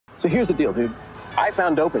So here's the deal, dude. I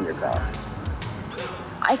found dope in your car.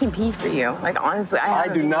 I can pee for you. Like, honestly, I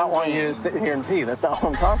do not want you to sit here and pee. That's not what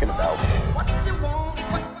I'm talking about. What you want,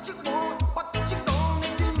 what you want, what you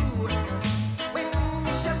gonna do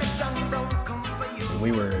when Chevy John Brown come for you?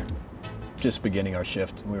 We were just beginning our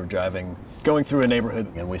shift. We were going through a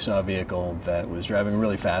neighborhood, and we saw a vehicle that was driving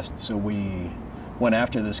really fast. So we went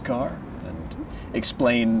after this car and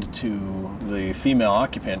explained to the female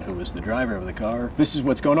occupant, who was the driver of the car, this is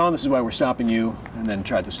what's going on, this is why we're stopping you, and then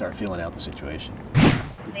tried to start feeling out the situation.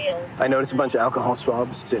 I noticed a bunch of alcohol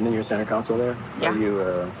swabs sitting in your center console there. Yeah. Are you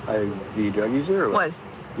a IV drug user or what? Was.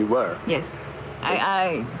 You were? Yes.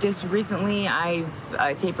 I just recently,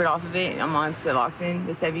 I've tapered off of it. I'm on Suboxone,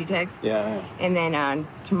 the Subutex. Yeah. And then not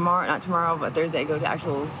tomorrow, but Thursday, I go to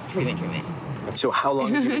actual treatment. So how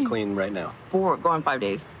long have you been clean right now? Going 5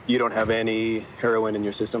 days. You don't have any heroin in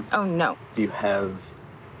your system? Oh, no. Do you have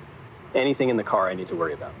anything in the car I need to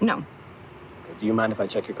worry about? No. Okay. Do you mind if I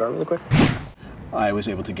check your car really quick? I was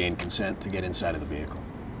able to gain consent to get inside of the vehicle.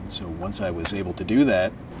 So once I was able to do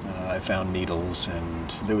that, I found needles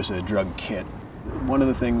and there was a drug kit. One of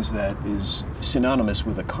the things that is synonymous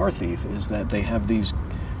with a car thief is that they have these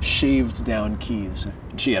shaved down keys.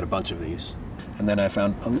 And she had a bunch of these. And then I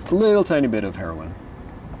found a little tiny bit of heroin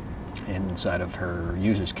inside of her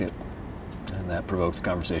user's kit. And that provoked a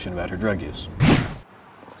conversation about her drug use.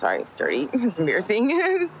 Sorry, it's dirty. It's embarrassing.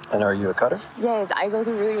 And are you a cutter? Yes, I go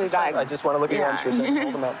through really bad. I just want to look at your arms for a second.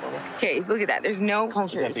 Hold them out for me. Okay, look at that. There's no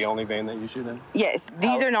punctures. Is that the only vein that you shoot in? Yes,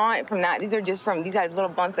 these are not from that. These are just from, these had little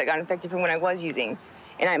bumps that got infected from when I was using.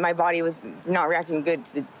 And my body was not reacting good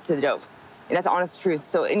to the dope. And that's the honest truth.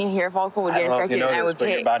 So any hair follicle would get infected and I would but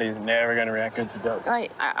pay. your body is never going to react good to dope.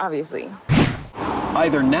 Right, obviously.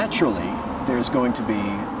 Either naturally, there's going to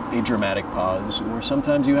be a dramatic pause, or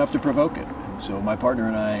sometimes you have to provoke it. And so my partner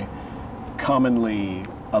and I commonly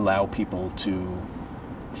allow people to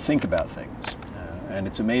think about things. And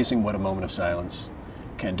it's amazing what a moment of silence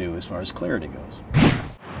can do as far as clarity goes.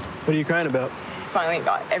 What are you crying about? Finally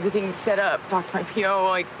got everything set up, talked to my PO,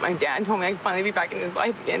 like my dad told me I could finally be back in his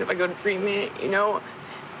life again if I go to treatment, you know?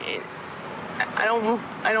 And I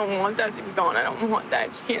don't want that to be gone. I don't want that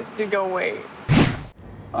chance to go away.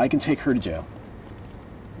 I can take her to jail,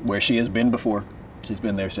 where she has been before. She's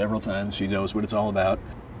been there several times. She knows what it's all about.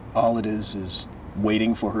 All it is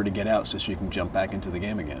waiting for her to get out so she can jump back into the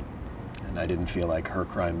game again. And I didn't feel like her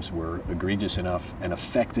crimes were egregious enough and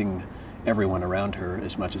affecting everyone around her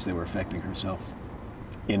as much as they were affecting herself.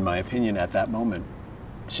 In my opinion, at that moment,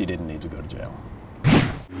 she didn't need to go to jail.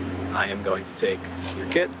 I am going to take your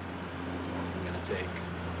kit. I'm going to take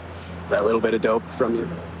That little bit of dope from you.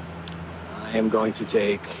 I am going to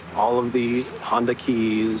take all of the Honda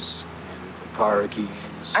keys and the car keys.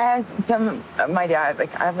 I have some, my dad,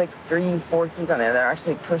 I have 3-4 keys on there that are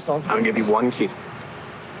actually personal keys. I'll give you one key.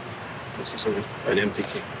 This is an empty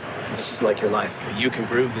key. And this is like your life. You can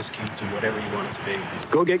groove this key to whatever you want it to be.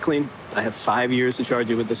 Go get clean. I have 5 years to charge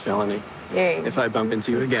you with this felony. Yay. If I bump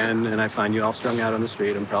into you again and I find you all strung out on the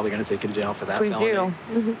street, I'm probably going to take you to jail for that Please felony.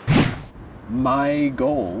 do. My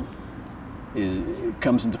goal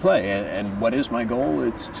comes into play. And what is my goal?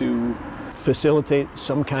 It's to facilitate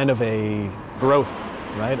some kind of a growth,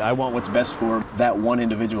 right? I want what's best for that one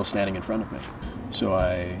individual standing in front of me. So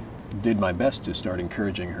I did my best to start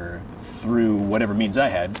encouraging her through whatever means I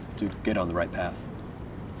had to get on the right path.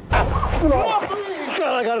 God,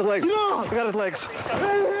 I got his legs. I got his legs.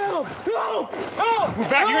 Help! Help! Help! Move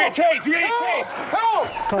back, you're getting chased! You're getting chased! Help!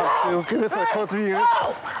 Help! Give us like close 3 units.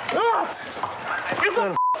 Help!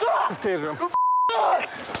 This taser him.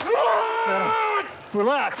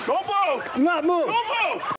 Relax. Don't move! Do not move. Don't move!